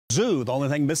Zoo. The only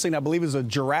thing missing, I believe, is a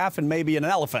giraffe and maybe an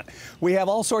elephant. We have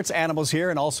all sorts of animals here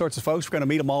and all sorts of folks. We're going to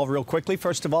meet them all real quickly.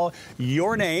 First of all,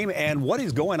 your name and what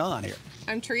is going on here?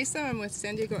 I'm Teresa. I'm with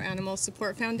San Diego Animal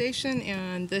Support Foundation,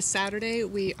 and this Saturday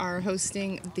we are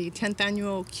hosting the 10th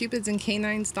annual Cupids and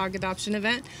Canines dog adoption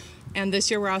event. And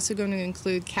this year we're also going to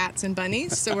include cats and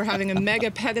bunnies. So we're having a mega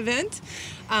pet event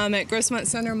at Grossmont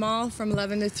Center Mall from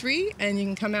 11 to 3, and you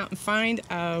can come out and find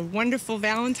a wonderful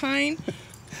Valentine.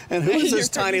 And who is this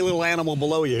tiny little animal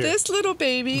below you here? This little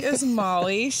baby is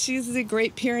Molly. She's the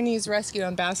Great Pyrenees Rescue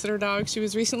Ambassador dog. She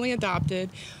was recently adopted,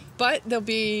 but there'll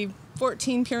be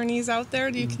 14 Pyrenees out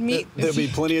there that you can meet. There'll be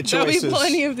plenty of choices. There'll be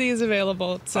plenty of these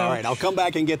available. So. All right, I'll come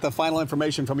back and get the final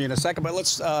information from you in a second, but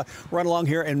let's run along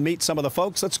here and meet some of the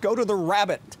folks. Let's go to the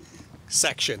rabbit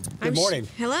section. Good morning.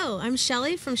 Hello, I'm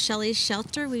Shelly from Shelly's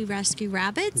Shelter. We rescue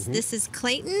rabbits. This is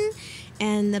Clayton,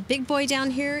 and the big boy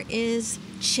down here is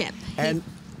Chip. And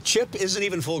Chip isn't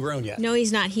even full grown yet. No,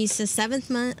 he's not. He's a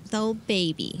 7-month-old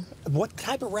baby. What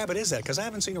type of rabbit is that? Because I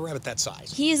haven't seen a rabbit that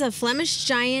size. He is a Flemish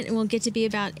giant and will get to be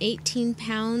about 18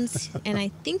 pounds, and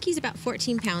I think he's about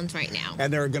 14 pounds right now.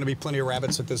 And there are going to be plenty of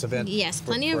rabbits at this event? Yes,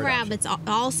 plenty of rabbits,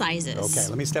 all sizes. Okay,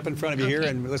 let me step in front of you here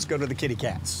and let's go to the kitty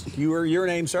cats. Your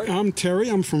name, sir? I'm Terry.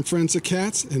 I'm from Friends of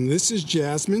Cats, and this is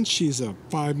Jasmine. She's a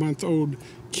 5-month-old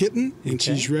kitten, and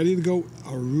she's ready to go.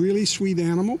 A really sweet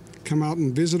animal. Come out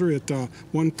and visit her at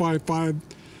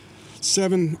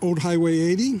 1557 Old Highway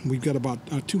 80. We've got about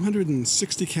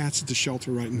 260 cats at the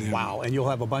shelter right now. Wow, and you'll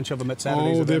have a bunch of them at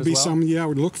Saturday's event there'll be as well? some, yeah.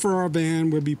 Look for our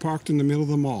van. We'll be parked in the middle of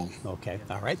the mall. Okay,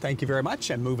 all right, thank you very much.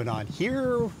 And moving on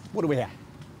here, what do we have?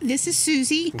 This is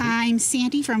Susie. I'm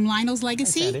Sandy from Lionel's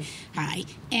Legacy. Hi, Hi.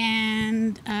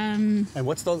 And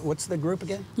what's the group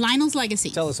again? Lionel's Legacy.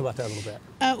 Tell us about that a little bit.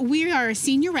 We are a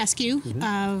senior rescue.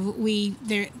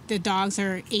 The dogs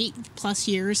are 8+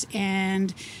 years,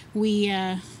 and we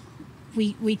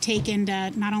take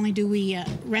and not only do we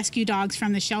rescue dogs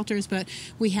from the shelters, but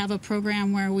we have a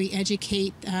program where we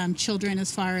educate children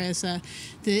as far as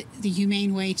the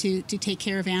humane way to take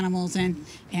care of animals and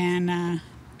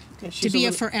to be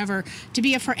a forever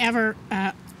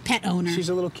pet owner. She's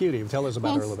a little cutie. Tell us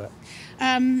about her a little bit.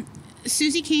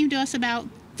 Susie came to us about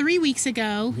 3 weeks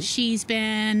ago. She was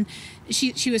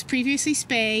previously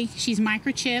spay. She's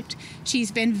microchipped.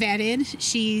 She's been vetted.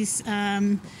 She's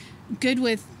good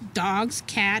with dogs,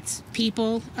 cats,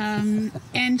 people,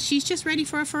 and she's just ready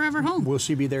for a forever home. Will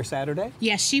she be there Saturday?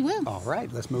 Yes, she will. All right,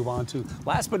 let's move on to,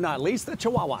 last but not least, the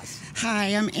Chihuahuas. Hi,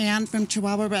 I'm Ann from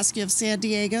Chihuahua Rescue of San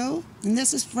Diego, and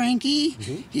this is Frankie.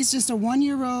 He's just a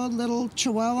 1-year-old little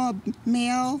Chihuahua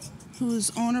male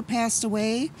whose owner passed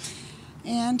away,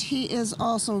 and he is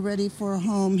also ready for a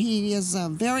home. He is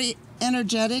very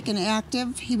energetic and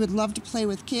active. He would love to play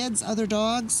with kids, other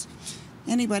dogs,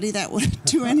 anybody that would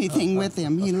do anything with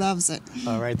him. He loves it.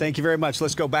 All right, thank you very much.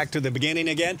 Let's go back to the beginning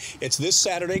again. It's this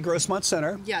Saturday, Grossmont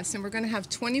Center. Yes, and we're going to have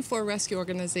 24 rescue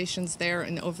organizations there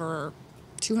and over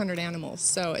 200 animals.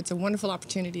 So it's a wonderful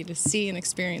opportunity to see and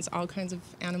experience all kinds of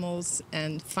animals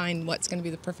and find what's going to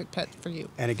be the perfect pet for you.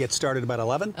 And it gets started about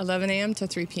 11? 11 a.m. to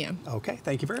 3 p.m. Okay,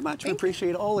 thank you very much. We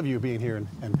appreciate all of you being here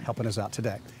and helping us out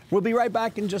today. We'll be right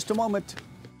back in just a moment.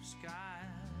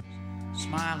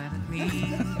 Smiling at me.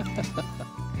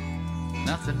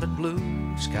 Nothing but blue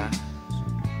skies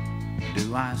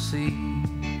do I see.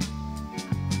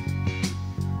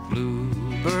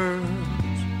 Bluebirds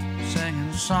singing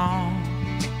a song.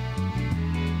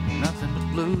 Nothing but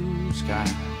blue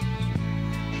skies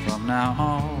from now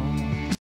on.